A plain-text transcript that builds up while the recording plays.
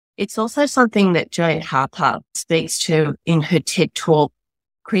It's also something that Jane Harper speaks to in her TED Talk,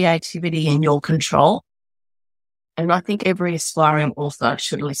 Creativity in Your Control. And I think every aspiring author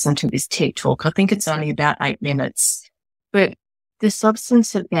should listen to this TED Talk. I think it's only about 8 minutes. But the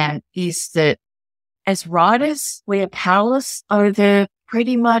substance of that is that as writers, we are powerless over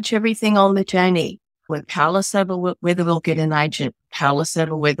pretty much everything on the journey. We're powerless over whether we'll get an agent, powerless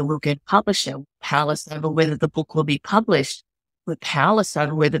over whether we'll get a publisher, powerless over whether the book will be published. We're powerless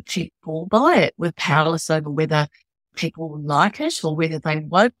over whether people will buy it. We're powerless over whether people will like it or whether they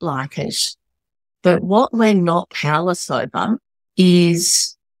won't like it. But what we're not powerless over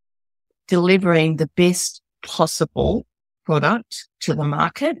is delivering the best possible product to the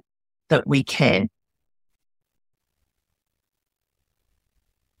market that we can.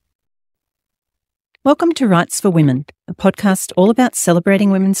 Welcome to Writes for Women, a podcast all about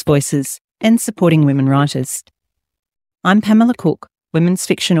celebrating women's voices and supporting women writers. I'm Pamela Cook, women's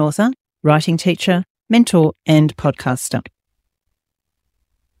fiction author, writing teacher, mentor and podcaster.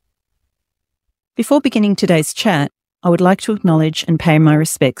 Before beginning today's chat, I would like to acknowledge and pay my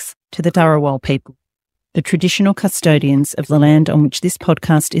respects to the Dharawal people, the traditional custodians of the land on which this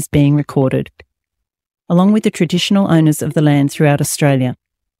podcast is being recorded, along with the traditional owners of the land throughout Australia,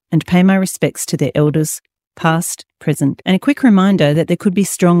 and pay my respects to their elders, past, present, and a quick reminder that there could be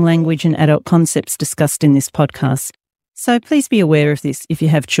strong language and adult concepts discussed in this podcast, so please be aware of this if you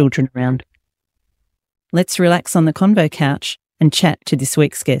have children around. Let's relax on the convo couch and chat to this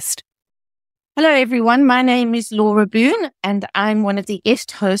week's guest. Hello everyone, my name is Laura Boone and I'm one of the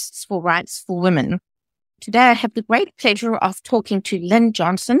guest hosts for Writes for Women. Today I have the great pleasure of talking to Lynne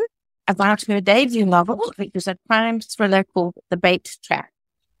Johnson about her debut novel, which is a crime thriller called The Bait Trap.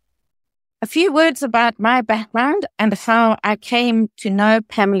 A few words about my background and how I came to know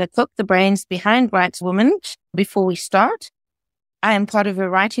Pamela Cook, the brains behind Writes for Women, before we start. I am part of a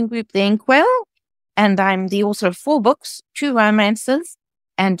writing group, The Inkwell, and I'm the author of 4 books, 2 romances,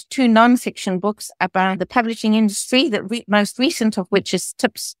 and 2 non-fiction books about the publishing industry, the most recent of which is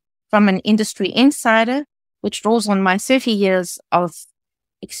Tips from an Industry Insider, which draws on my 30 years of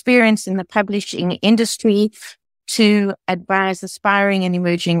experience in the publishing industry to advise aspiring and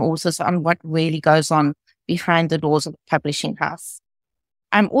emerging authors on what really goes on behind the doors of a publishing house.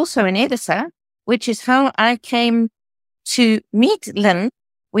 I'm also an editor, which is how I came to meet Lynne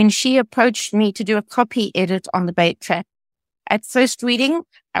when she approached me to do a copy edit on The Bait Trap. At first reading,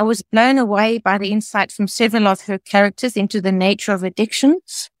 I was blown away by the insight from several of her characters into the nature of addiction,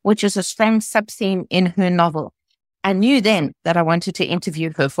 which is a strong sub-theme in her novel. I knew then that I wanted to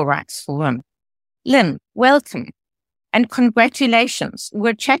interview her for Writes for Women. Lynne, welcome and congratulations.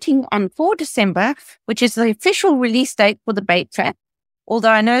 We're chatting on 4 December, which is the official release date for The Bait Trap,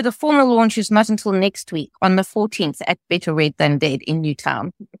 although I know the formal launch is not until next week on the 14th at Better Read Than Dead in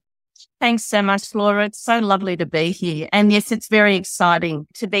Newtown. Thanks so much, Laura. It's so lovely to be here. And yes, it's very exciting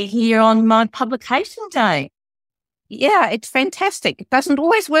to be here on my publication day. Yeah, it's fantastic. It doesn't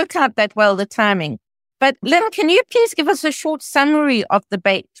always work out that well, the timing. But Lynne, can you please give us a short summary of The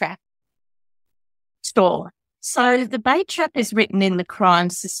Bait Trap? Sure. So The Bait Trap is written in the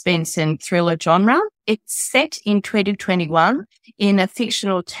crime, suspense and thriller genre. It's set in 2021 in a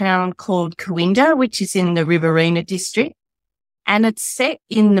fictional town called Coimbra, which is in the Riverina district. And it's set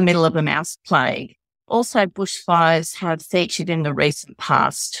in the middle of a mouse plague. Also, bushfires have featured in the recent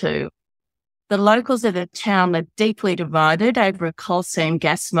past too. The locals of the town are deeply divided over a coal seam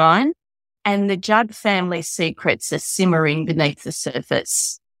gas mine, and the Judd family secrets are simmering beneath the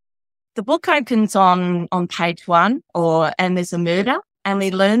surface. The book opens on page 1, and there's a murder, and we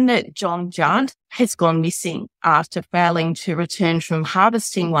learn that John Judd has gone missing after failing to return from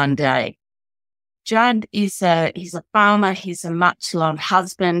harvesting one day. Judd he's a farmer, he's a much-loved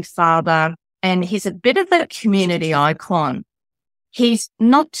husband, father, and he's a bit of a community icon. He's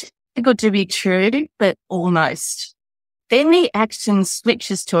not too good to be true, but almost. Then the action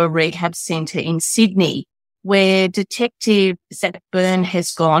switches to a rehab centre in Sydney, where Detective Zach Byrne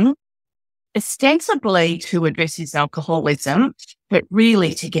has gone, ostensibly to address his alcoholism, but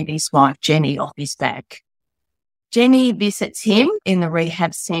really to get his wife Jenny off his back. Jenny visits him in the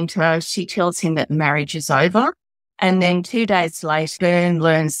rehab centre. She tells him that marriage is over. And then 2 days later, Byrne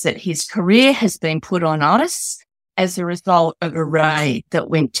learns that his career has been put on ice as a result of a raid that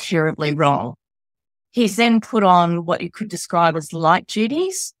went terribly wrong. He's then put on what you could describe as light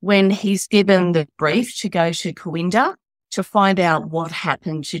duties when he's given the brief to go to Coimbra to find out what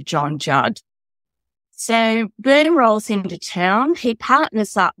happened to John Judd. So Byrne rolls into town. He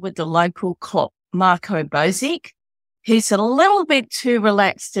partners up with the local cop, Marco Bozic, who's a little bit too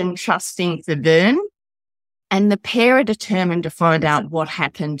relaxed and trusting for Byrne. And the pair are determined to find out what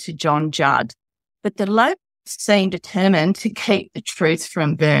happened to John Judd. But the locals seem determined to keep the truth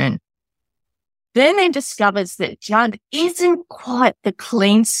from Byrne. Byrne then discovers that Judd isn't quite the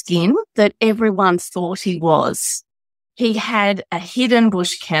clean skin that everyone thought he was. He had a hidden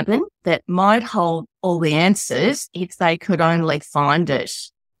bush cabin that might hold all the answers if they could only find it.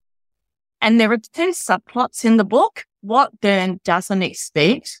 And there are two subplots in the book. What Byrne doesn't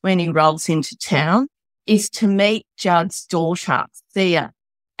expect when he rolls into town is to meet Judd's daughter, Thea,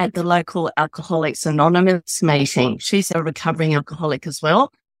 at the local Alcoholics Anonymous meeting. She's a recovering alcoholic as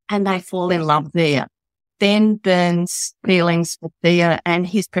well, and they fall in love there. Then Byrne's feelings for Thea and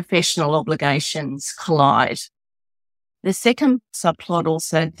his professional obligations collide. The second subplot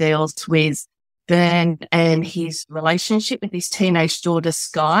also deals with Byrne and his relationship with his teenage daughter,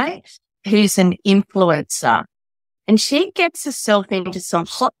 Skye, who's an influencer. And she gets herself into some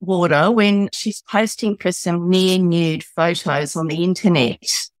hot water when she's posting for some near-nude photos on the internet.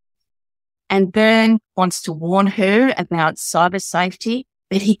 And Byrne wants to warn her about cyber safety,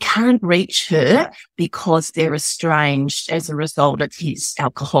 but he can't reach her because they're estranged as a result of his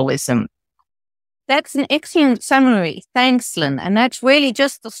alcoholism. That's an excellent summary. Thanks, Lynne. And that's really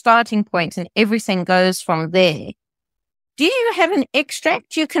just the starting point, and everything goes from there. Do you have an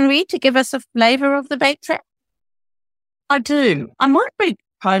extract you can read to give us a flavour of the bait trap? I do. I might read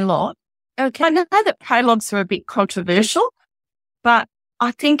prologue. Okay. I know that prologues are a bit controversial, but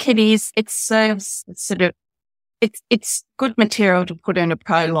I think it serves sort of, it's good material to put in a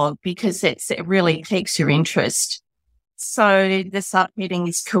prologue because it really piques your interest. So the subheading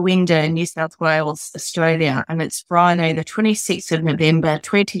is Corinda, New South Wales, Australia, and it's Friday, the 26th of November,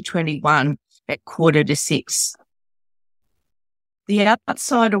 2021 at 5:45. The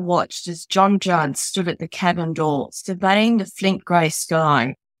outsider watched as John Judd stood at the cabin door, surveying the flint grey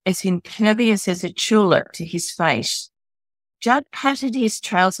sky, as impervious as a tulip to his face. Judd patted his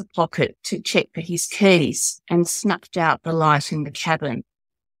trouser pocket to check for his keys and snuffed out the light in the cabin.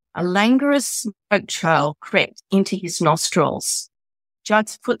 A languorous smoke trail crept into his nostrils.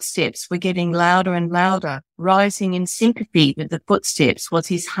 Judd's footsteps were getting louder and louder. Rising in sympathy with the footsteps was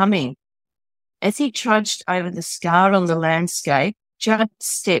his humming. As he trudged over the scar on the landscape, Judd's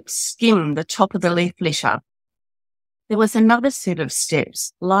steps skimmed the top of the leaf litter. There was another set of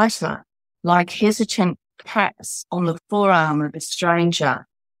steps, lighter, like hesitant pats on the forearm of a stranger.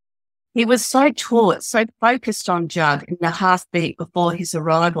 He was so taut, so focused on Judd in the half-beat before his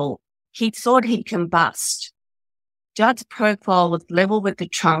arrival, he thought he'd combust. Judd's profile was level with the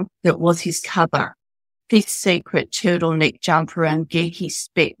trunk that was his cover. This secret turtleneck jumper and geeky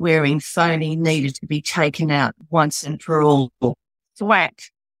spec-wearing phony needed to be taken out once and for all. Thwack!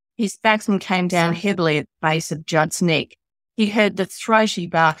 His baton came down heavily at the base of Judd's neck. He heard the throaty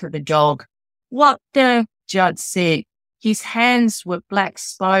bark of a dog. "What the?" Judd said. His hands were black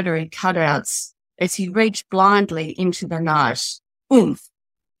spidery cutouts as he reached blindly into the night. Oomph!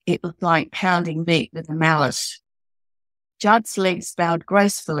 It was like pounding meat with a mallet. Judd's legs bowed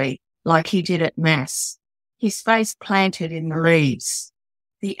gracefully like he did at Mass, his face planted in the leaves.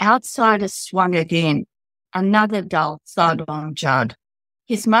 The outsider swung again. Another dull thud on Judd.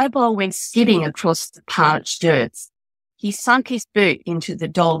 His mobile went skidding across the parched earth. He sunk his boot into the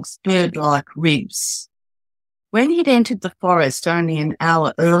dog's bird-like ribs. When he'd entered the forest only an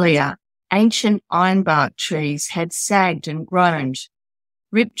hour earlier, ancient ironbark trees had sagged and groaned.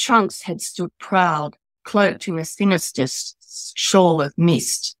 Ribbed trunks had stood proud, cloaked in a sinister shawl of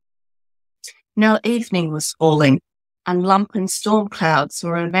mist. Now evening was falling, and lumpen storm clouds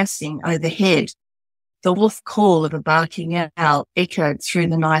were amassing overhead. The wolf call of a barking owl echoed through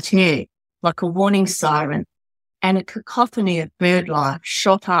the night air like a warning siren, and a cacophony of bird life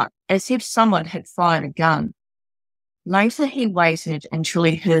shot up as if someone had fired a gun. Later he waited until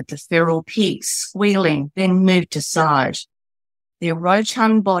he heard the feral pigs squealing, then moved aside. Their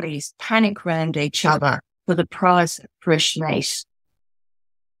rotund bodies panic-rammed each other for the prize of fresh meat.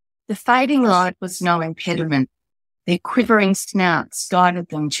 The fading light was no impediment. Their quivering snouts guided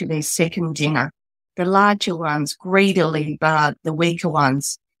them to their second dinner. The larger ones greedily barred the weaker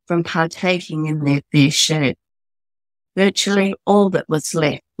ones from partaking in their fair share. Virtually all that was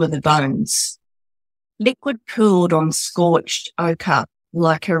left were the bones. Liquid pooled on scorched ochre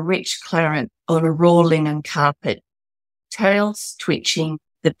like a rich claret on a raw linen carpet. Tails twitching,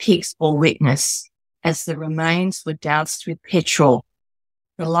 the pigs bore witness as the remains were doused with petrol.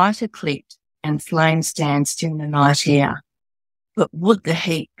 The lighter clicked and flames danced in the night air. But would the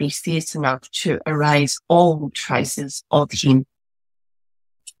heat be fierce enough to erase all traces of him?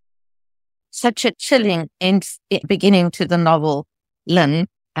 Such a chilling beginning to the novel, Lynne.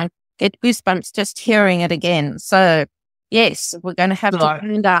 And get goosebumps just hearing it again. So yes, we're going to have to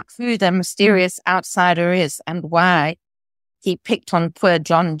find out who the mysterious outsider is and why he picked on poor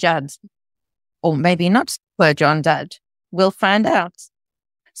John Judd. Or maybe not poor John Judd. We'll find out.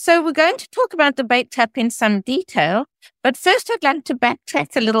 So we're going to talk about the bait trap in some detail, but first I'd like to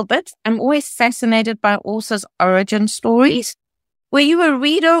backtrack a little bit. I'm always fascinated by authors' origin stories. Were you a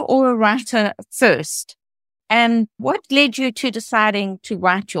reader or a writer first? And what led you to deciding to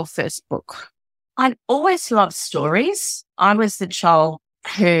write your first book? I always loved stories. I was the child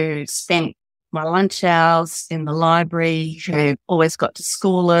who spent my lunch hours in the library, who always got to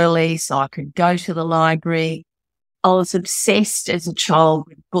school early so I could go to the library. I was obsessed as a child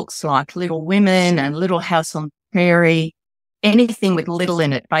with books like Little Women and Little House on the Prairie, anything with little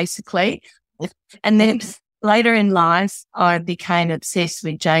in it, basically. And then later in life, I became obsessed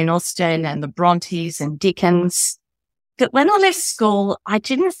with Jane Austen and the Brontes and Dickens. But when I left school, I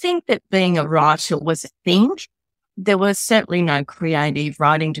didn't think that being a writer was a thing. There was certainly no creative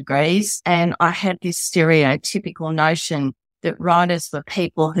writing degrees, and I had this stereotypical notion that writers were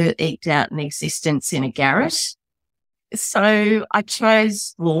people who eked out an existence in a garret. So I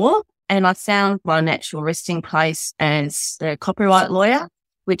chose law, and I found my natural resting place as a copyright lawyer,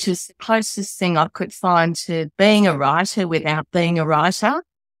 which is the closest thing I could find to being a writer without being a writer.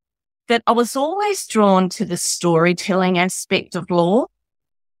 But I was always drawn to the storytelling aspect of law.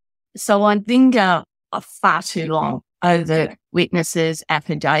 So I linger far too long over witnesses'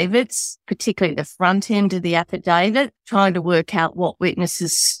 affidavits, particularly the front end of the affidavit, trying to work out what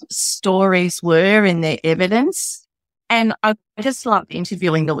witnesses' stories were in their evidence. And I just loved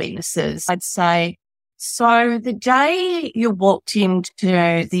interviewing the witnesses. I'd say, so the day you walked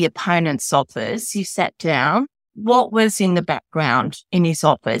into the opponent's office, you sat down, what was in the background in his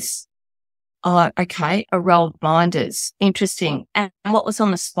office? Oh, okay, a roll of binders. Interesting. And what was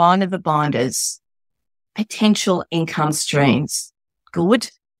on the spine of the binders? Potential income streams.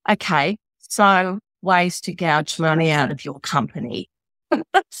 Good. Okay, so ways to gouge money out of your company.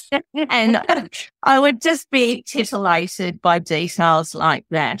 And I would just be titillated by details like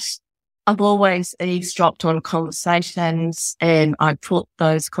that. I've always eavesdropped on conversations, and I put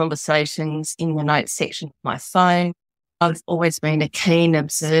those conversations in the notes section of my phone. I've always been a keen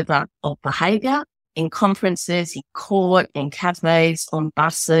observer of behaviour in conferences, in court, in cafes, on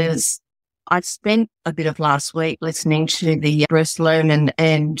buses. I spent a bit of last week listening to the Bruce Lynne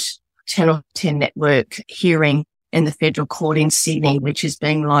and Channel 10 network hearing in the federal court in Sydney, which is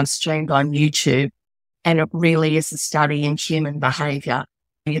being live streamed on YouTube. And it really is a study in human behaviour.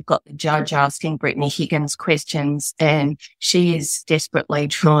 You've got the judge asking Brittany Higgins questions, and she is desperately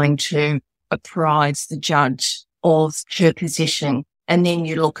trying to apprise the judge of her position. And then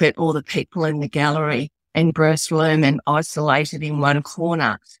you look at all the people in the gallery, and Bruce Lynne isolated in one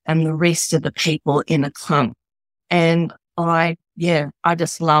corner and the rest of the people in a clump. And I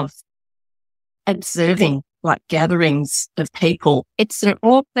just love observing like gatherings of people. It's an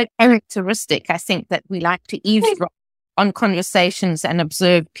awful characteristic, I think, that we like to eavesdrop on conversations and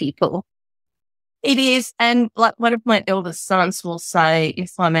observe people. It is. And like one of my eldest sons will say,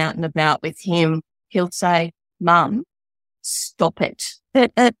 if I'm out and about with him, he'll say, Mum, stop it.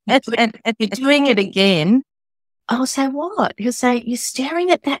 If you're doing it again, I'll say, what? He'll say, you're staring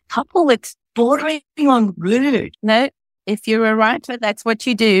at that couple. It's bordering on rude. No, if you're a writer, that's what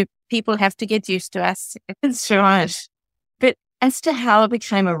you do. People have to get used to us. That's right. But as to how I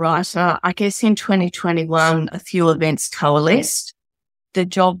became a writer, I guess in 2021, a few events coalesced. The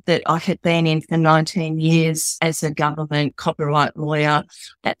job that I had been in for 19 years as a government copyright lawyer,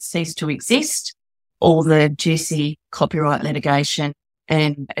 that ceased to exist. All the juicy copyright litigation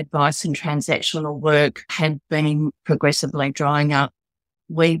and advice and transactional work had been progressively drying up.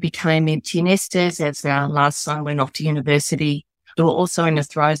 We became empty nesters as our last son went off to university. We were also in the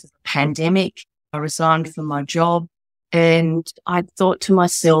throes of the pandemic. I resigned from my job, and I thought to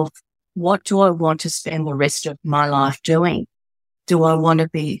myself, what do I want to spend the rest of my life doing? Do I want to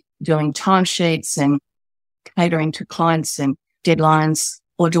be doing timesheets and catering to clients and deadlines,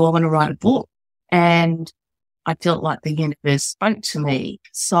 or do I want to write a book? And I felt like the universe spoke to me.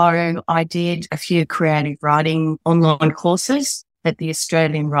 So I did a few creative writing online courses at the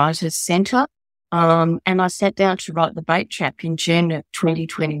Australian Writers Centre. And I sat down to write The Bait Trap in June of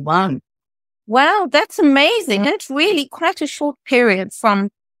 2021. Wow, that's amazing. It's really quite a short period from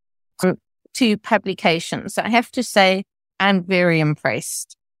to publications. I have to say, I'm very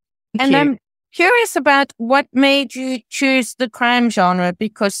impressed. Thank you. I'm curious about what made you choose the crime genre,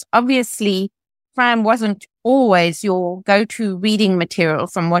 because obviously crime wasn't always your go-to reading material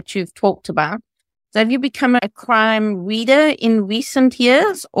from what you've talked about. So have you become a crime reader in recent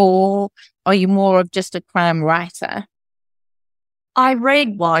years, or are you more of just a crime writer? I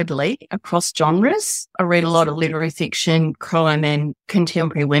read widely across genres. I read a lot of literary fiction, crime, and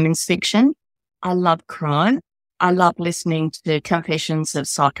contemporary women's fiction. I love crime. I love listening to confessions of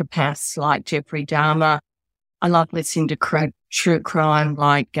psychopaths like Jeffrey Dahmer. I love listening to true crime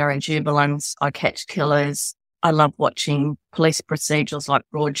like Gary Jubilee's I Catch Killers. I love watching police procedurals like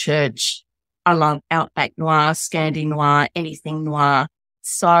Broadchurch. I love Outback Noir, Scandi Noir, anything noir.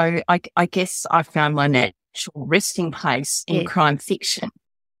 So I guess I found my natural resting place in crime fiction.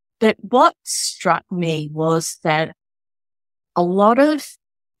 But what struck me was that a lot of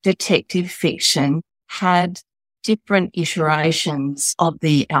detective fiction had different iterations of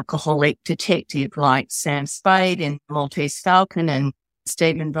the alcoholic detective, like Sam Spade in Maltese Falcon and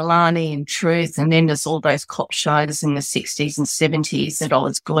Stephen Villani in Truth. And then there's all those cop shows in the 60s and 70s that I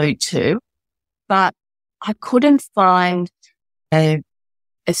was glued to. But I couldn't find a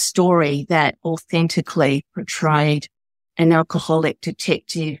story that authentically portrayed an alcoholic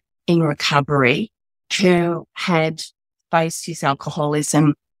detective in recovery who had faced his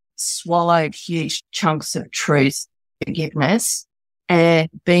alcoholism, swallowed huge chunks of truth, forgiveness, and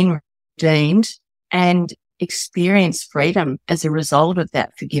been redeemed and experienced freedom as a result of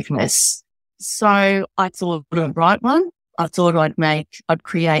that forgiveness. So I thought I'd write one. I thought I'd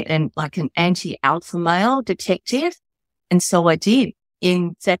create an anti-alpha male detective. And so I did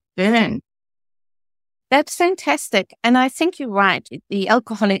in Zach Byrne. That's fantastic. And I think you're right. The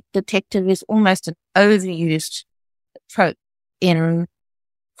alcoholic detective is almost an overused trope in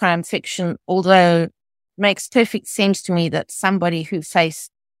crime fiction, although it makes perfect sense to me that somebody who faced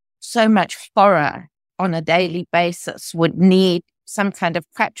so much horror on a daily basis would need some kind of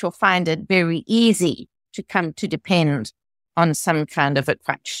crutch or find it very easy to come to depend on some kind of a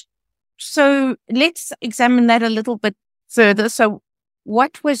crutch. So let's examine that a little bit further. So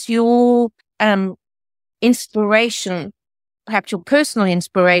what was your inspiration, perhaps your personal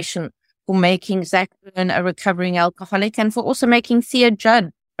inspiration, for making Zach Byrne a recovering alcoholic and for also making Thea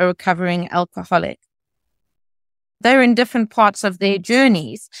Judd a recovering alcoholic? They're in different parts of their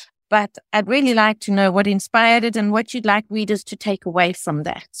journeys, but I'd really like to know what inspired it and what you'd like readers to take away from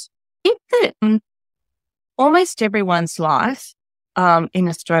that. I think that almost everyone's life in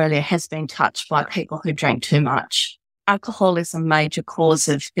Australia has been touched by people who drank too much. Alcohol is a major cause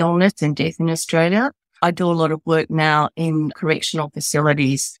of illness and death in Australia. I do a lot of work now in correctional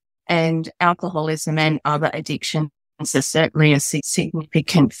facilities, and alcoholism and other addictions are certainly a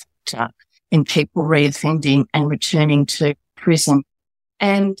significant factor in people reoffending and returning to prison.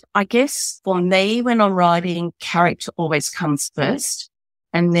 And I guess for me, when I'm writing, character always comes first,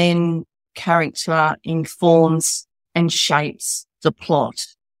 and then character informs and shapes the plot.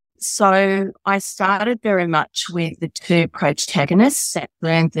 So I started very much with the two protagonists, Zach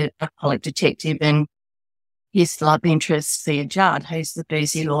Byrne, the alcoholic detective, and his love interest, Thea Judd, who's the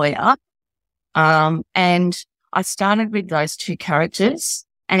boozy lawyer. And I started with those two characters,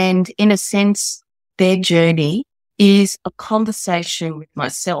 and in a sense, their journey is a conversation with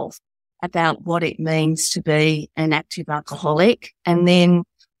myself about what it means to be an active alcoholic and then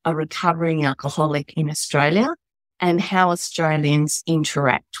a recovering alcoholic in Australia, and how Australians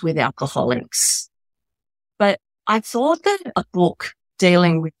interact with alcoholics. But I thought that a book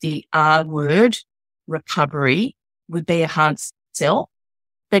dealing with the R word, recovery, would be a hard sell.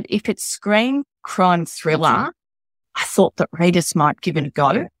 But if it's screamed crime thriller, I thought that readers might give it a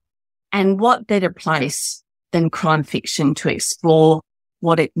go. And what better place than crime fiction to explore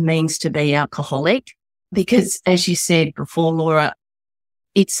what it means to be alcoholic? Because as you said before, Laura,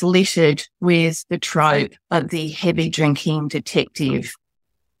 it's littered with the trope of the heavy drinking detective.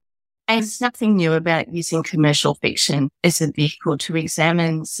 And it's nothing new about using commercial fiction as a vehicle to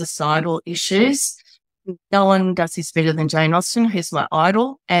examine societal issues. No one does this better than Jane Austen, who's my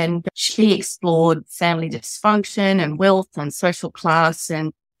idol. And she explored family dysfunction and wealth and social class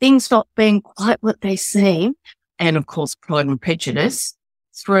and things not being quite what they seem. And of course, Pride and Prejudice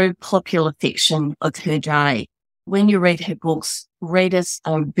through popular fiction of her day. When you read her books, readers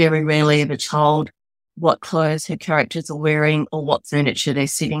are very rarely ever told what clothes her characters are wearing or what furniture they're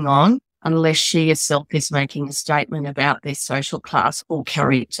sitting on, unless she herself is making a statement about their social class or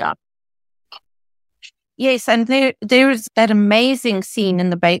character. Yes, and there is that amazing scene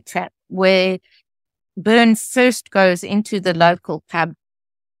in The Bait Trap where Byrne first goes into the local pub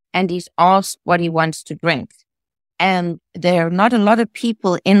and he's asked what he wants to drink. And there are not a lot of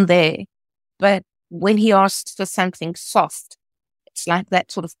people in there, but when he asks for something soft, it's like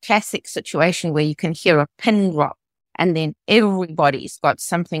that sort of classic situation where you can hear a pin drop and then everybody's got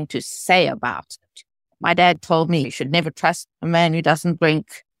something to say about it. My dad told me you should never trust a man who doesn't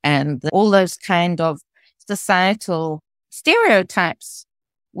drink, and all those kind of societal stereotypes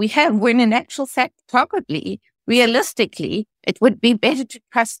we have, when in actual fact, probably, realistically, it would be better to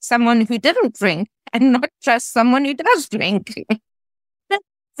trust someone who didn't drink and not trust someone who does drink.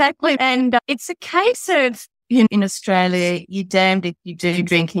 Exactly. And it's a case of, in Australia, you're damned if you do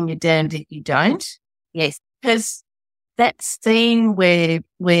drink and you're damned if you don't. Yes. Because that scene where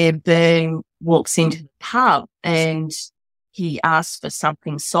Byrne walks into the pub and he asks for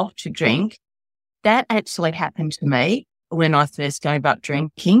something soft to drink, that actually happened to me when I first gave up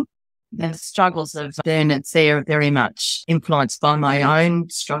drinking. The struggles of Byrne and Thea are very much influenced by my own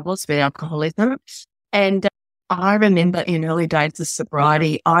struggles with alcoholism. And I remember in early days of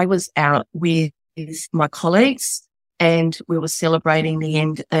sobriety, I was out with my colleagues and we were celebrating the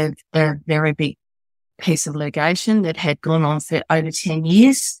end of a very big piece of litigation that had gone on for over 10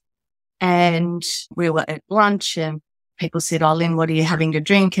 years. And we were at lunch and people said, "Oh, Lynne, what are you having to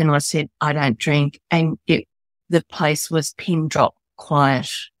drink?" And I said, "I don't drink." And the place was pin drop quiet.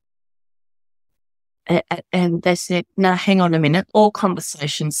 And they said, "No, hang on a minute." All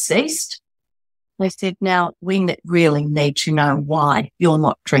conversations ceased. They said, "Now we really need to know why you're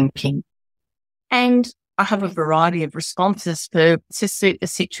not drinking." And I have a variety of responses to suit the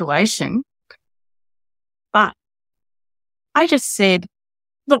situation. But I just said,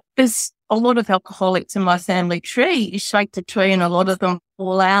 "Look, there's a lot of alcoholics in my family tree. You shake the tree and a lot of them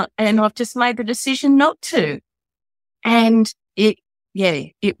fall out. And I've just made the decision not to." And it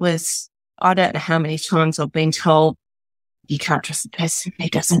was, I don't know how many times I've been told, "You can't trust the person who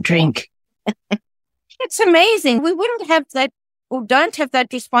doesn't drink." It's amazing. We wouldn't have that, or don't have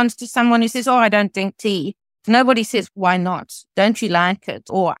that response to someone who says, "Oh, I don't drink tea." Nobody says, "Why not? Don't you like it?"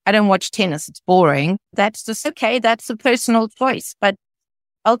 Or, "I don't watch tennis. It's boring." That's just okay. That's a personal choice. But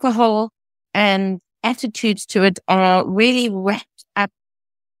alcohol and attitudes to it are really wrapped up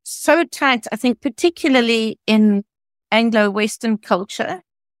so tight, I think, particularly in Anglo-Western culture.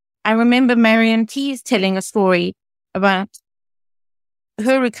 I remember Marion Tees telling a story about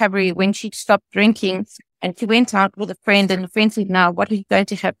her recovery when she stopped drinking and she went out with a friend and the friend said, "Now, what are you going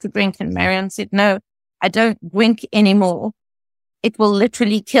to have to drink?" And Marion said, "No, I don't drink anymore. It will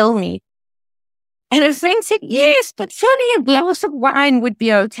literally kill me." And her friend said, "Yes, but surely a glass of wine would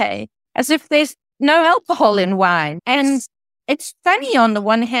be okay," as if there's no alcohol in wine. And it's funny on the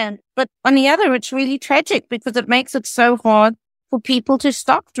one hand, but on the other, it's really tragic because it makes it so hard for people to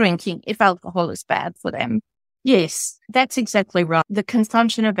stop drinking if alcohol is bad for them. Yes, that's exactly right. The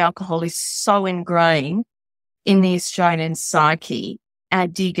consumption of alcohol is so ingrained in the Australian psyche. Our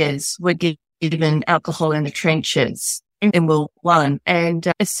diggers were given alcohol in the trenches in World War I.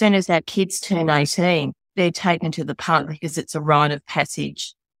 And as soon as our kids turn 18, they're taken to the pub because it's a rite of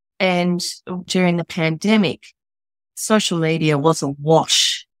passage. And during the pandemic, social media was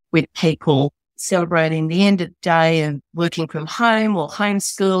awash with people celebrating the end of the day and working from home or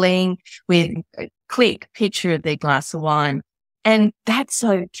homeschooling with a quick picture of their glass of wine. And that's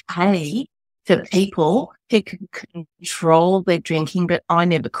okay for people who can control their drinking, but I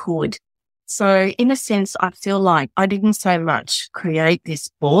never could. So in a sense, I feel like I didn't so much create this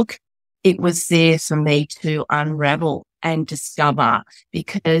book. It was there for me to unravel and discover,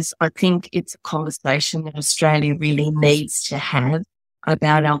 because I think it's a conversation that Australia really needs to have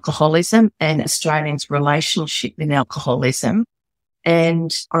about alcoholism and Australians' relationship with alcoholism.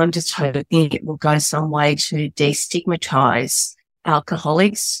 And I'm just hoping it will go some way to destigmatise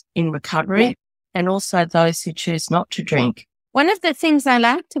alcoholics in recovery and also those who choose not to drink. One of the things I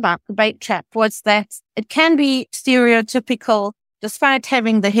liked about the bait trap was that it can be stereotypical, despite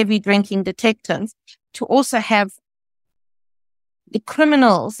having the heavy drinking detectives, to also have the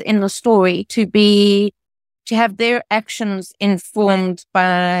criminals in the story to have their actions informed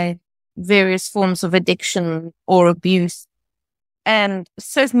by various forms of addiction or abuse. And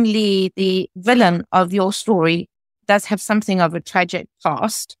certainly the villain of your story does have something of a tragic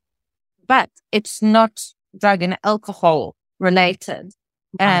past, but it's not drug and alcohol related.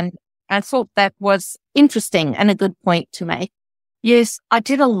 And I thought that was interesting and a good point to make. Yes, I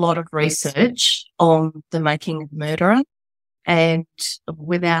did a lot of research on the making of Murderer, and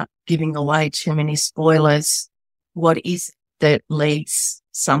without giving away too many spoilers, what is it that leads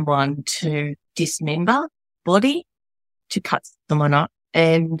someone to dismember body, to cut someone up?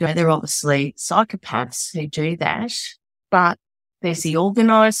 And they're obviously psychopaths who do that, but there's the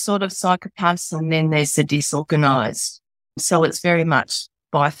organised sort of psychopaths and then there's the disorganised. So it's very much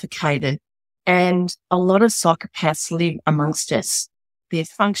bifurcated. And a lot of psychopaths live amongst us. They're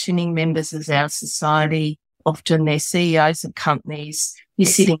functioning members of our society. Often they're CEOs of companies. You're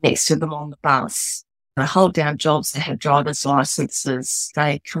sitting next to them on the bus. They hold down jobs. They have driver's licenses.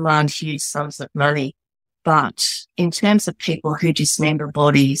 They command huge sums of money. But in terms of people who dismember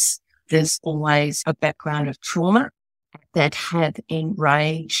bodies, there's always a background of trauma that have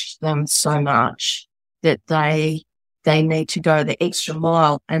enraged them so much that they need to go the extra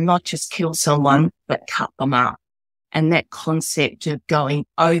mile and not just kill someone, but cut them up. And that concept of going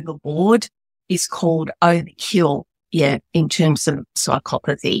overboard is called overkill, in terms of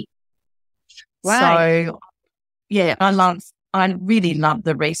psychopathy. Right. So, I really love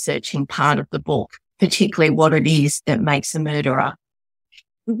the researching part of the book, particularly what it is that makes a murderer.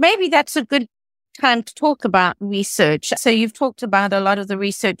 Maybe that's a good time to talk about research. So you've talked about a lot of the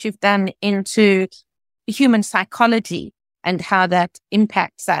research you've done into human psychology and how that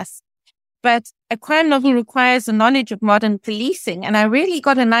impacts us. But a crime novel requires a knowledge of modern policing. And I really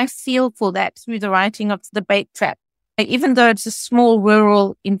got a nice feel for that through the writing of The Bait Trap. Even though it's a small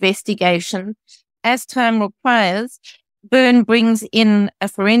rural investigation, as time requires, Byrne brings in a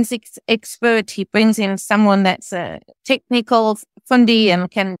forensics expert. He brings in someone that's a technical fundy and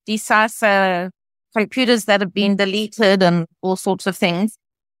can decipher computers that have been deleted and all sorts of things.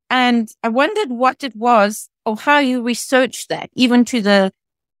 And I wondered what it was or how you researched that, even to the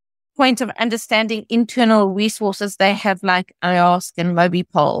point of understanding internal resources they have like IOSC and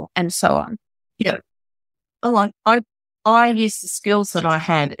Mobipol and so on. Yeah. I use the skills that I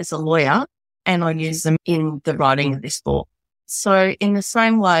had as a lawyer and I use them in the writing of this book. So in the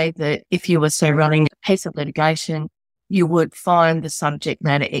same way that if you were, say, running a piece of litigation, you would find the subject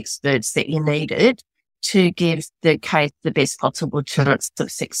matter experts that you needed to give the case the best possible chance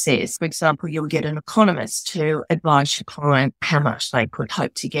of success. For example, you'll get an economist to advise your client how much they could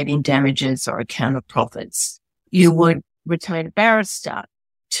hope to get in damages or account of profits. You would retain a barrister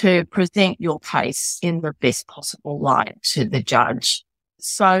to present your case in the best possible light to the judge.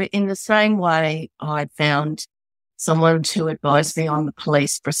 So in the same way, I found someone to advise me on the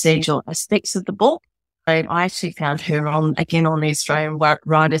police procedural aspects of the book. I actually found her on the Australian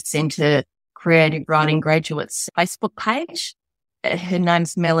Writers Centre Creative Writing Graduates Facebook page. Her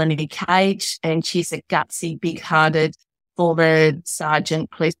name's Melanie Cage, and she's a gutsy, big-hearted former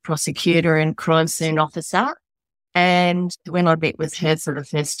sergeant, police prosecutor and crime scene officer. And when I met with her for the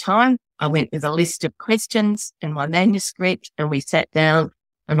first time, I went with a list of questions and my manuscript, and we sat down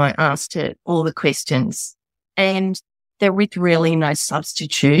and I asked her all the questions. And there was really no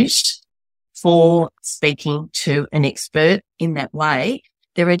substitute for speaking to an expert in that way.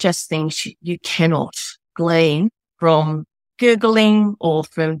 There are just things you cannot glean from Googling or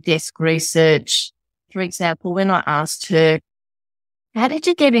from desk research. For example, when I asked her, how did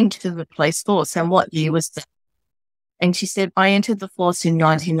you get into the police force and what year was that? And she said, I entered the force in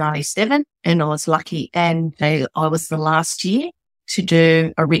 1997 and I was lucky. And I was the last year to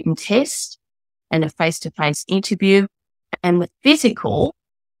do a written test and a face-to-face interview. And the physical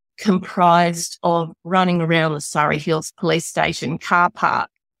comprised of running around the Surrey Hills Police Station car park,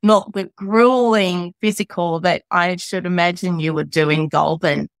 not the grueling physical that I should imagine you would do in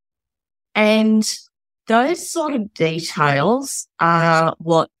Goulburn. And those sort of details are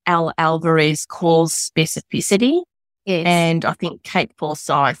what Al Alvarez calls specificity. Yes. And I think Kate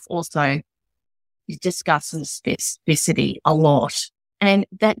Forsyth also discusses specificity a lot. And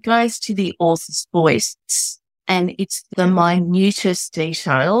that goes to the author's voice. And it's the minutest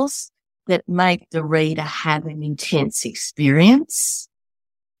details that make the reader have an intense experience.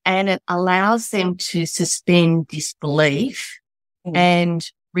 And it allows them to suspend disbelief and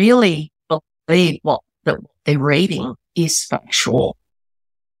really believe what they're reading is factual.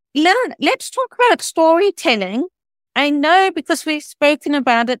 Lynne, let's talk about storytelling. I know because we've spoken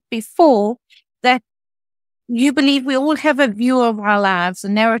about it before that you believe we all have a view of our lives, a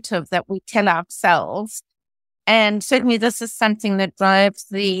narrative that we tell ourselves. And certainly this is something that drives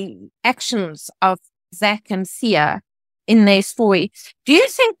the actions of Zach and Sia in their story. Do you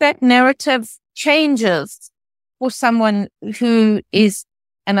think that narrative changes for someone who is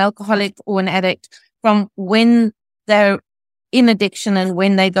an alcoholic or an addict from when they're in addiction and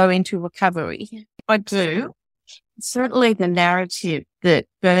when they go into recovery? I do. Certainly the narrative that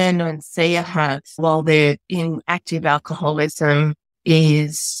Byrne and Sia have while they're in active alcoholism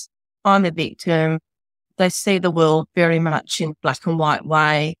is, I'm a victim. They see the world very much in black and white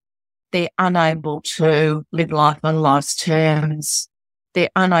way. They're unable to live life on life's terms. They're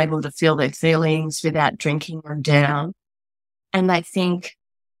unable to feel their feelings without drinking them down. And they think,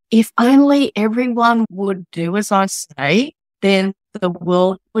 if only everyone would do as I say, then the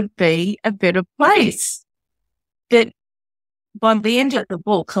world would be a better place. But by the end of the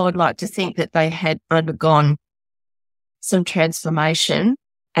book, I would like to think that they had undergone some transformation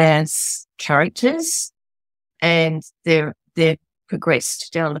as characters, and they're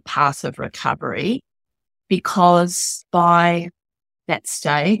progressed down the path of recovery, because by that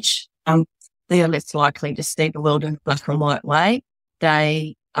stage, they are less likely to see the world in a black and white way.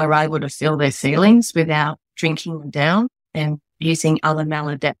 They are able to feel their feelings without drinking them down and using other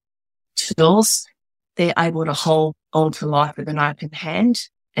maladaptive tools. They're able to hold on to life with an open hand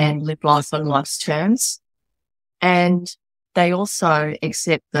and live life on life's terms. And they also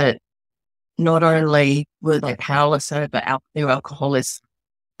accept that not only were they powerless over their alcoholism,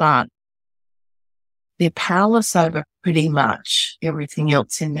 but they're powerless over pretty much everything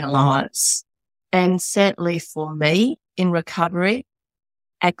else in their lives. And certainly for me in recovery,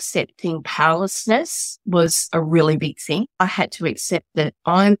 accepting powerlessness was a really big thing. I had to accept that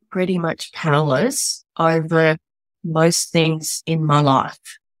I'm pretty much powerless over most things in my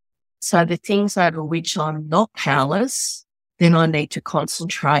life. So the things over which I'm not powerless, then I need to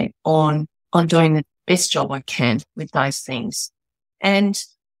concentrate on doing the best job I can with those things. And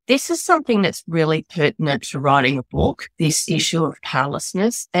this is something that's really pertinent to writing a book, this issue of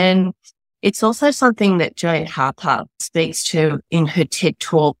powerlessness. And it's also something that Jane Harper speaks to in her TED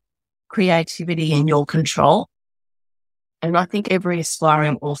Talk, Creativity in Your Control. And I think every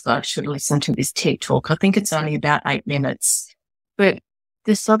aspiring author should listen to this TED Talk. I think it's only about 8 minutes. But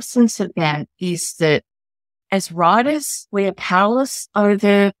the substance of that is that as writers, we are powerless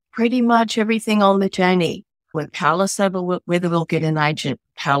over pretty much everything on the journey. We're powerless over whether we'll get an agent,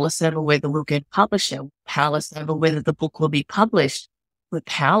 powerless over whether we'll get a publisher, powerless over whether the book will be published. We're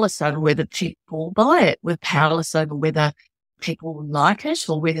powerless over whether people will buy it. We're powerless over whether people will like it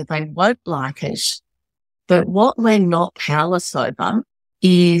or whether they won't like it. But what we're not powerless over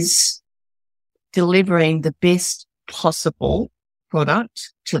is delivering the best possible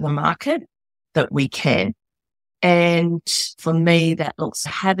product to the market that we can. And for me, that looks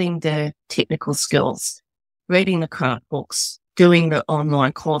having the technical skills, reading the craft books, doing the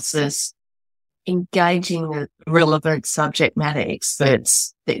online courses, engaging the relevant subject matter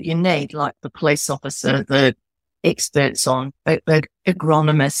experts that you need, like the police officer, the experts on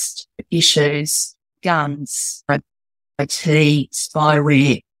agronomist issues, guns, IT,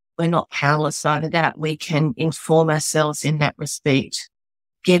 spyware. We're not powerless over that. We can inform ourselves in that respect.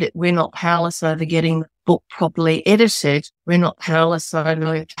 We're not powerless over getting the book properly edited. We're not powerless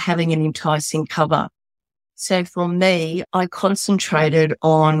over having an enticing cover. So for me, I concentrated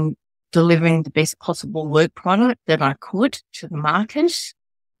on delivering the best possible work product that I could to the market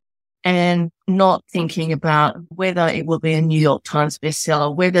and not thinking about whether it will be a New York Times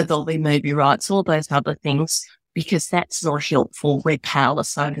bestseller, whether there'll be movie rights, all those other things, because that's not helpful. We're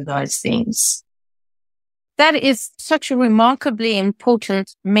powerless over those things. That is such a remarkably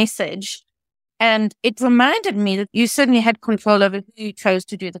important message. And it reminded me that you certainly had control over who you chose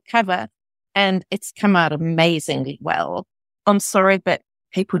to do the cover, and it's come out amazingly well. I'm sorry, but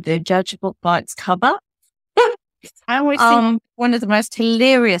people do judge a book by its cover. I always think one of the most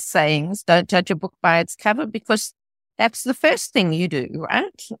hilarious sayings, don't judge a book by its cover, because that's the first thing you do,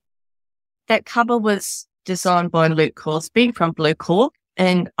 right? That cover was designed by Luke Crosby from Blue Cork,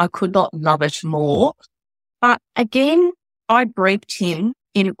 and I could not love it more. But again, I briefed him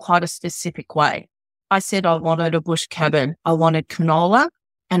in quite a specific way. I said I wanted a bush cabin, I wanted canola,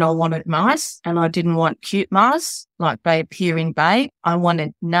 and I wanted mice, and I didn't want cute mice like they appear in Bay. I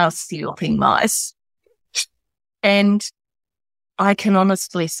wanted nasty-looking mice. And I can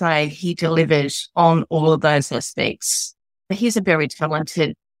honestly say he delivered on all of those aspects. He's a very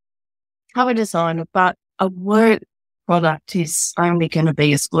talented cover designer, but a work product is only going to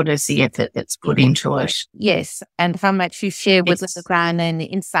be as good as the effort that's put into it. Yes, and how much you share with the designer and the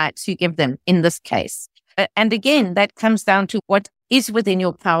insights you give them in this case. And again, that comes down to what is within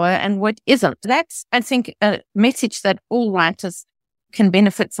your power and what isn't. That's, I think, a message that all writers can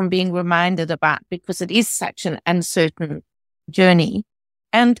benefit from being reminded about, because it is such an uncertain journey.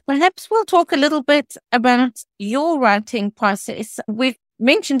 And perhaps we'll talk a little bit about your writing process. We've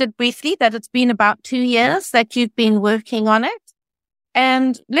mentioned it briefly that it's been about 2 years that you've been working on it.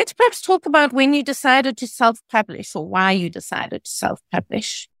 And let's perhaps talk about when you decided to self-publish, or why you decided to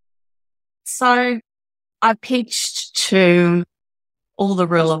self-publish. So I pitched to all the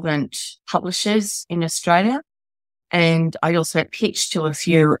relevant publishers in Australia, and I also pitched to a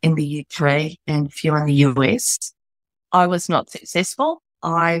few in the UK and a few in the US. I was not successful.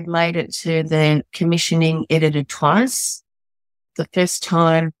 I made it to the commissioning editor twice. The first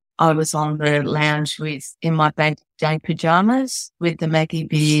time I was on the lounge in my day pajamas with the Maggie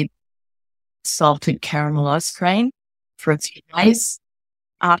Beard salted caramel ice cream for a few days.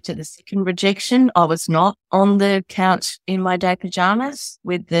 After the second rejection, I was not on the couch in my day pajamas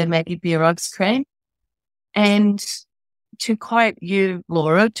with the Maggie Beer ice cream. And to quote you,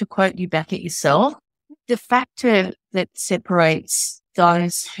 Laura, to quote you back at yourself, the factor that separates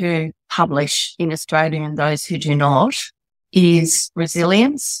those who publish in Australia and those who do not is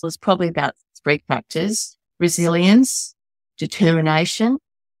resilience. There's probably about 3 factors: resilience, determination,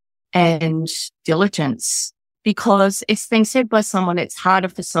 and diligence. Because it's been said by someone, it's harder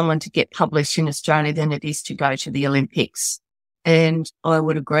for someone to get published in Australia than it is to go to the Olympics. And I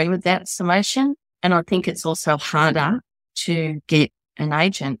would agree with that summation. And I think it's also harder to get an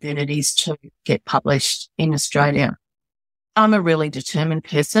agent than it is to get published in Australia. I'm a really determined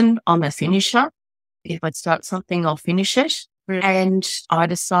person. I'm a finisher. If I start something, I'll finish it. And I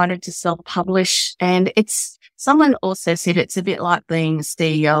decided to self-publish. And someone also said it's a bit like being the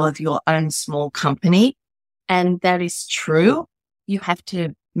CEO of your own small company. And that is true. You have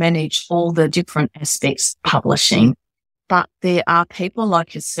to manage all the different aspects of publishing. But there are people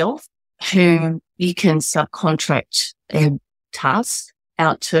like yourself who you can subcontract a task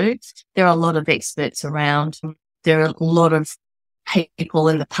out to. There are a lot of experts around. There are a lot of people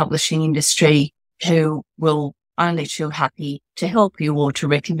in the publishing industry who will only feel happy to help you or to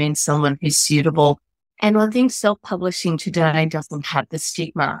recommend someone who's suitable. And I think self-publishing today doesn't have the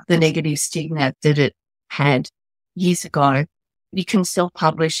stigma, the negative stigma that it had years ago. You can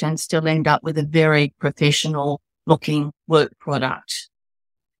self-publish and still end up with a very professional looking work product.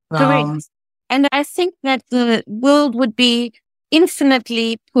 Correct. And I think that the world would be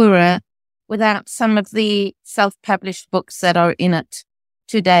infinitely poorer without some of the self-published books that are in it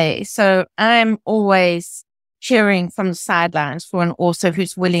today. So I'm always cheering from the sidelines for an author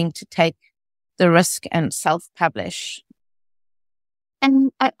who's willing to take the risk and self-publish.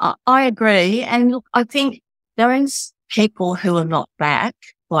 And I agree. And look, I think those people who are not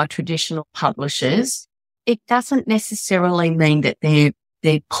backed by traditional publishers, it doesn't necessarily mean that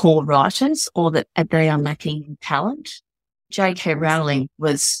they're poor writers or that they are lacking in talent. J.K. Rowling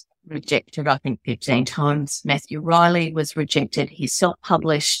was rejected, I think, 15 times. Matthew Riley was rejected. He's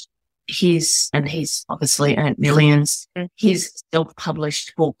self-published. He's obviously earned millions. His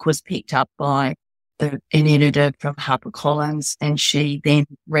self-published book was picked up by an editor from HarperCollins, and she then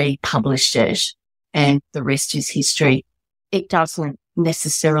republished it, and the rest is history. It doesn't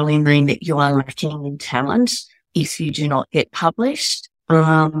necessarily mean that you are lacking in talent if you do not get published.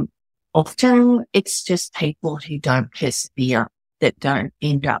 Often it's just people who don't persevere that don't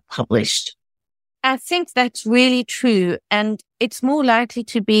end up published. I think that's really true. And it's more likely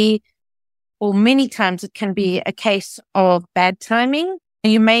to be, or many times it can be, a case of bad timing.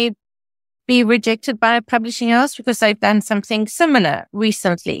 You may be rejected by a publishing house because they've done something similar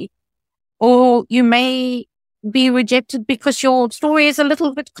recently. Or you may be rejected because your story is a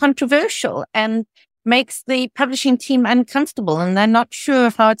little bit controversial and makes the publishing team uncomfortable and they're not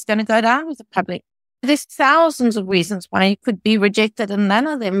sure how it's going to go down with the public. There's thousands of reasons why you could be rejected, and none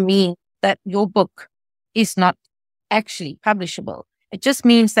of them mean that your book is not actually publishable. It just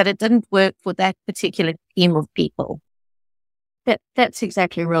means that it didn't work for that particular team of people. That's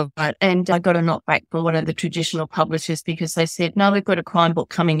exactly right. And I got a knockback from one of the traditional publishers because they said, no, we've got a crime book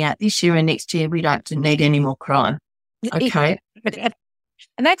coming out this year and next year we don't need any more crime. Okay.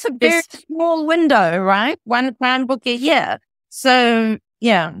 And that's a very small window, right? One crime book a year. So,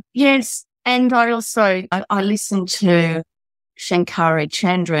 yeah. Yes. And I also, I listened to Shankari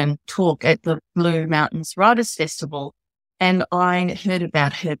Chandran talk at the Blue Mountains Writers Festival, and I heard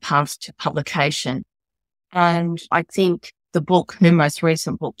about her path to publication. And I think the book, her most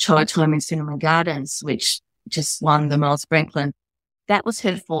recent book, Chai Time in Cinema Gardens, which just won the Miles Franklin, that was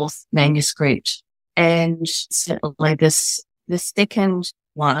her 4th manuscript. And certainly the second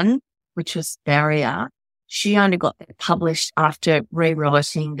one, which was Barrier, she only got that published after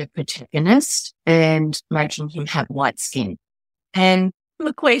rewriting the protagonist and making him have white skin. And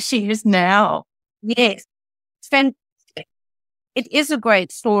look where she is now. Yes. It's fantastic. It is a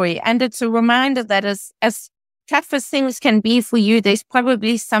great story. And it's a reminder that as tough as things can be for you, there's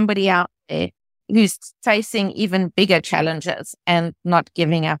probably somebody out there who's facing even bigger challenges and not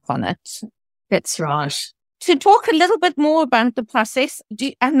giving up on it. That's right. To talk a little bit more about the process,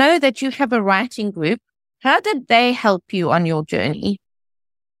 I know that you have a writing group. How did they help you on your journey?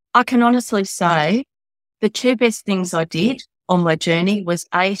 I can honestly say the 2 best things I did on my journey was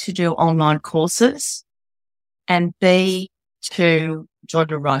A, to do online courses, and B, to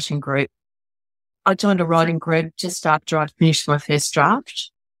join a writing group. I joined a writing group just after I'd finished my first draft,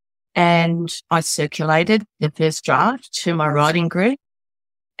 and I circulated the first draft to my writing group,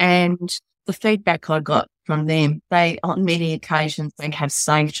 and the feedback I got from them. They, on many occasions, they have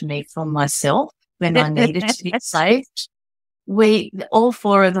saved me from myself when I needed to be saved. All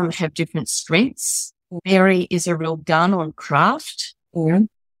four of them have different strengths. Mary is a real gun on craft,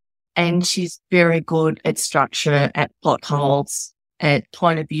 and she's very good at structure, at plot holes, at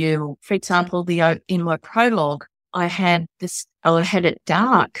point of view. For example, in my prologue, I had it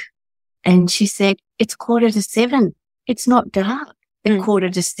dark, and she said, "It's 7:15. It's not dark at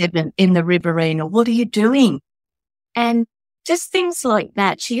 7:15 in the Riverina. What are you doing?" And just things like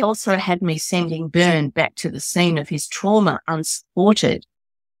that. She also had me sending Byrne back to the scene of his trauma unsupported.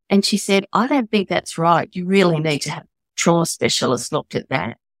 And she said, "I don't think that's right. You really need to have a trauma specialist looked at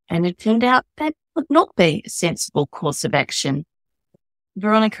that." And it turned out that would not be a sensible course of action.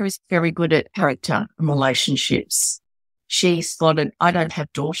 Veronica is very good at character and relationships. She spotted, I don't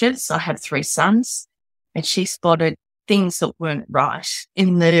have daughters, I have 3 sons, and she spotted things that weren't right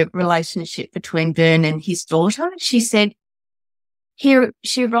in the relationship between Byrne and his daughter. She said,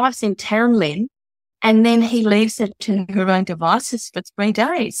 she arrives in town, Lynne, and then he leaves her to her own devices for 3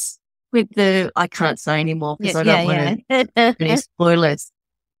 days with I can't say anymore because I don't want to any spoilers.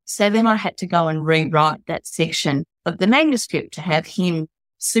 So then I had to go and rewrite that section of the manuscript to have him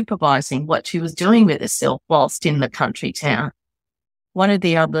supervising what she was doing with herself whilst in the country town. One of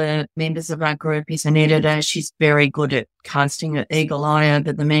the other members of our group is an editor. She's very good at casting an eagle eye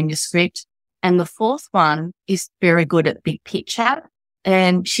over the manuscript. And the 4th one is very good at big picture.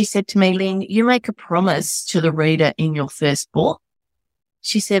 And she said to me, "Lynne, you make a promise to the reader in your first book."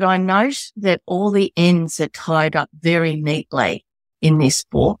 She said, "I note that all the ends are tied up very neatly in this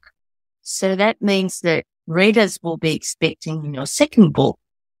book. So that means that readers will be expecting in your second book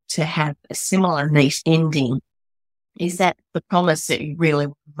to have a similar neat ending. Is that the promise that you really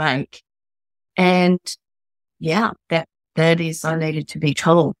want to make?" And yeah, that is, I needed to be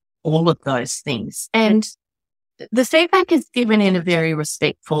told all of those things. And the feedback is given in a very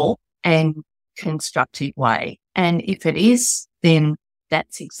respectful and constructive way. And if it is, then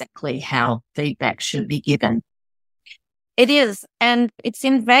that's exactly how feedback should be given. It is. And it's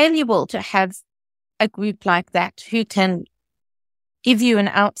invaluable to have a group like that who can give you an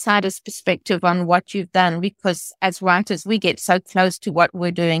outsider's perspective on what you've done, because as writers, we get so close to what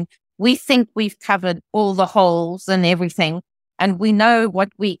we're doing. We think we've covered all the holes and everything, and we know what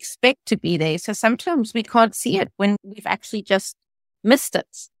we expect to be there. So sometimes we can't see it when we've actually just missed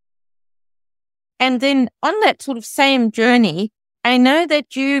it. And then on that sort of same journey, I know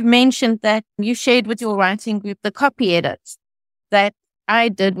that you mentioned that you shared with your writing group the copy edits that I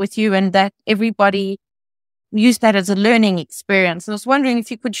did with you, and that everybody used that as a learning experience. I was wondering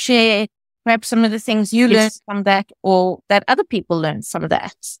if you could share perhaps some of the things you learned from that, or that other people learned from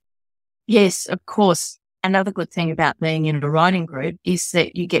that. Yes, of course. Another good thing about being in a writing group is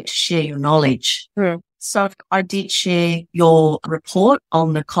that you get to share your knowledge. So I did share your report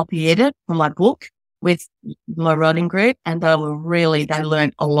on the copy edit for my book with my writing group, and they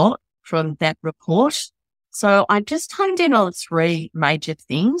learned a lot from that report. So I just honed in on 3 major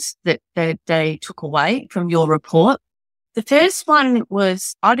things that they took away from your report. The first one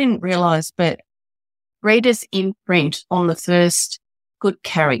was, I didn't realize, but readers imprint on the first good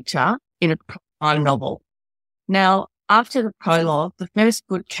character in a crime novel. Now, after the prologue, the first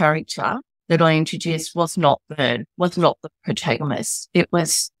good character that I introduced was not Byrne, was not the protagonist. It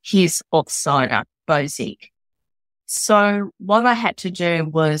was his outsider, Bozic. So what I had to do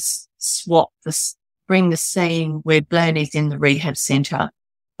was bring the scene where Byrne is in the rehab centre.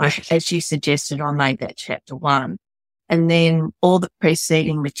 As you suggested, I made that chapter 1. And then all the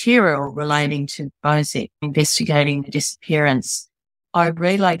preceding material relating to Bozic investigating the disappearance, I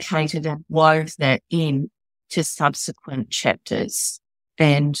relocated and wove that in to subsequent chapters,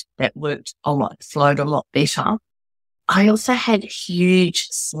 and that flowed a lot better. I also had huge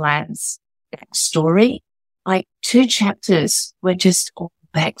slabs backstory, like 2 chapters were just all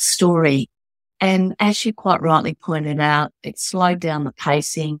backstory. And as you quite rightly pointed out, it slowed down the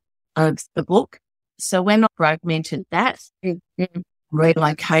pacing of the book. So when I fragmented that,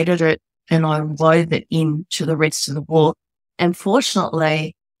 relocated it, and I wove it into the rest of the book. And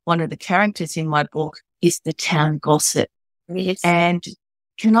fortunately, one of the characters in my book is the town gossip. Yes. And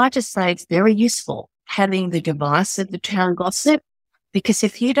can I just say it's very useful having the device of the town gossip, because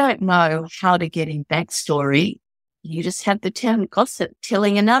if you don't know how to get in backstory, you just have the town gossip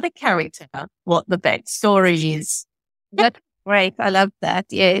telling another character what the backstory is. That's great. I love that.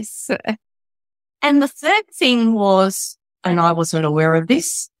 Yes. And the third thing was, and I wasn't aware of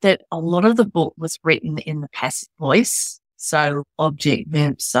this, that a lot of the book was written in the passive voice. So object,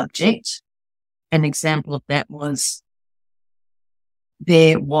 verb, subject. An example of that was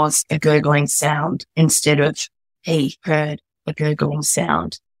there was a gurgling sound instead of he heard a gurgling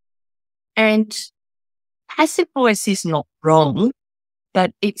sound. And passive voice is not wrong,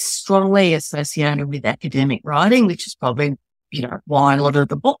 but it's strongly associated with academic writing, which is probably, why a lot of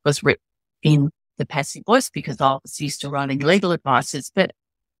the book was written in the passive voice, because I was used to writing legal advices. But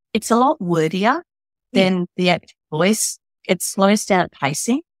it's a lot wordier than the active voice. It slows down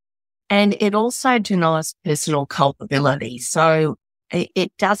pacing, and it also denies personal culpability. So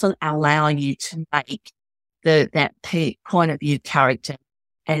it doesn't allow you to make that point of view character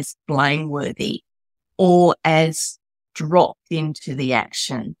as blameworthy or as dropped into the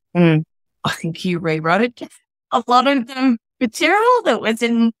action. I think you rewrote a lot of the material that was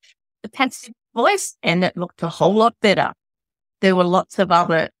in the passive voice, and it looked a whole lot better. There were lots of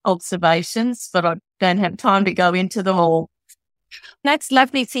other observations, but I don't have time to go into them all. That's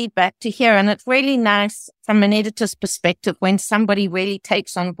lovely feedback to hear. And it's really nice from an editor's perspective when somebody really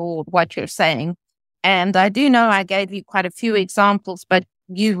takes on board what you're saying. And I do know I gave you quite a few examples, but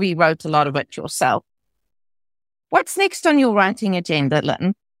you rewrote a lot of it yourself. What's next on your writing agenda,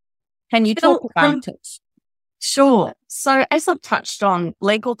 Lynne? Can you talk about it? Sure. So as I've touched on,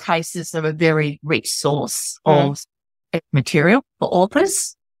 legal cases are a very rich source of material for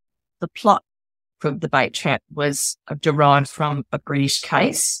authors. The plot from the Bait Trap was derived from a British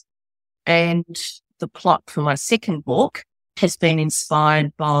case, and the plot for my second book has been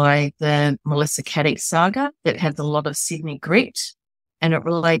inspired by the Melissa Caddick saga that has a lot of Sydney grit, and it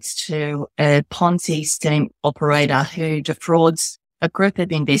relates to a Ponzi scheme operator who defrauds a group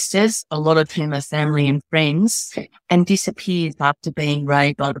of investors, a lot of whom are family and friends, and disappears after being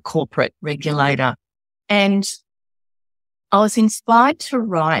raided by the corporate regulator. And I was inspired to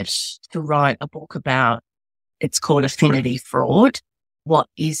write a book about, it's called Affinity Fraud. What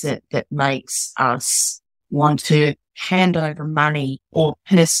is it that makes us want to hand over money or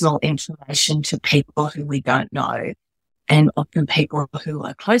personal information to people who we don't know? And often people who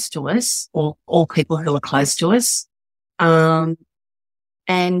are close to us, or all people who are close to us.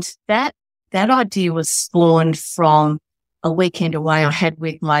 And that idea was spawned from a weekend away I had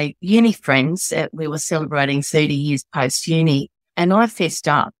with my uni friends. We were celebrating 30 years post-uni, and I fessed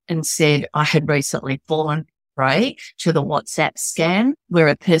up and said I had recently fallen prey to the WhatsApp scam, where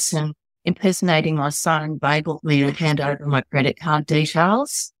a person impersonating my son bailed me to hand over my credit card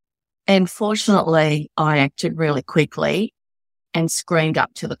details. And fortunately, I acted really quickly and screamed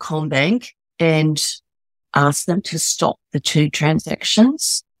up to the CommBank and asked them to stop the 2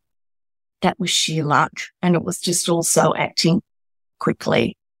 transactions. That was sheer luck, and it was just also acting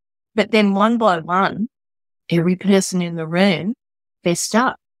quickly. But then one by one, every person in the room fessed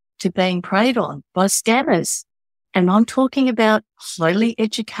up to being preyed on by scammers. And I'm talking about highly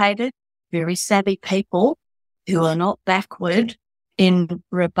educated, very savvy people who are not backward in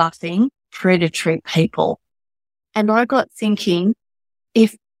rebuffing predatory people. And I got thinking,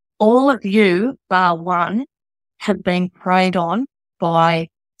 if all of you, bar one, have been preyed on by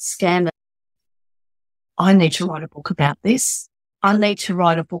scammers, I need to write a book about this. I need to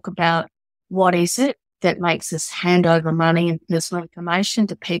write a book about what is it that makes us hand over money and personal information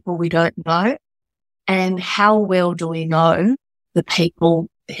to people we don't know, and how well do we know the people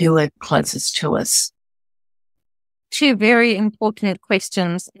who are closest to us? 2 very important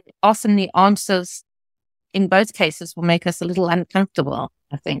questions. Often the answers in both cases will make us a little uncomfortable,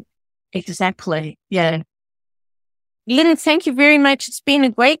 I think. Exactly. Yeah. Lynne, thank you very much. It's been a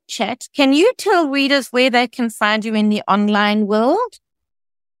great chat. Can you tell readers where they can find you in the online world?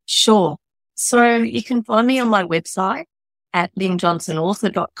 Sure. So you can find me on my website at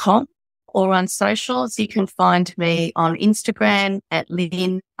lynnejohnsonauthor.com, or on socials. You can find me on Instagram at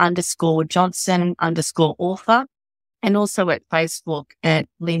Lynne_Johnson_author, and also at Facebook at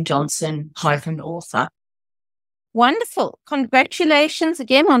Lynne Johnson-author. Wonderful. Congratulations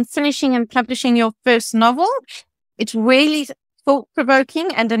again on finishing and publishing your first novel. It's really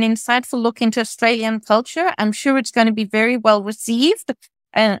thought-provoking and an insightful look into Australian culture. I'm sure it's going to be very well received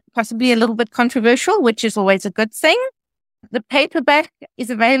and possibly a little bit controversial, which is always a good thing. The paperback is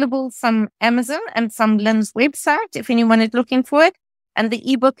available from Amazon and from Lynne's website if anyone is looking for it. And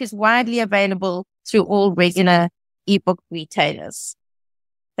the ebook is widely available through all regular ebook retailers.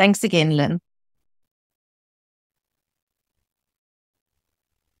 Thanks again, Lynne.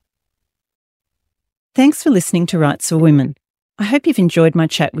 Thanks for listening to Rights for Women. I hope you've enjoyed my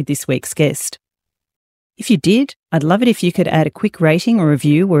chat with this week's guest. If you did, I'd love it if you could add a quick rating or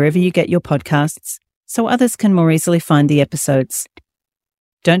review wherever you get your podcasts, so others can more easily find the episodes.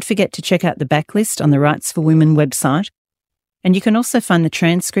 Don't forget to check out the backlist on the Rights for Women website, and you can also find the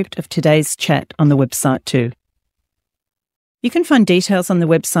transcript of today's chat on the website too. You can find details on the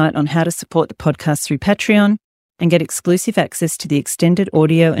website on how to support the podcast through Patreon and get exclusive access to the extended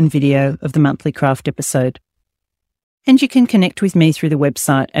audio and video of the monthly craft episode. And you can connect with me through the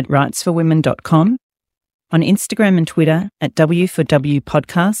website at rightsforwomen.com, on Instagram and Twitter at W4W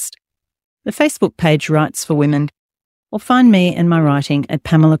Podcast, the Facebook page Rights for Women, or find me and my writing at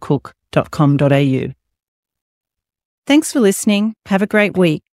pamelacook.com.au. Thanks for listening, have a great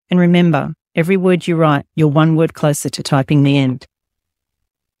week, and remember, every word you write, you're one word closer to typing the end.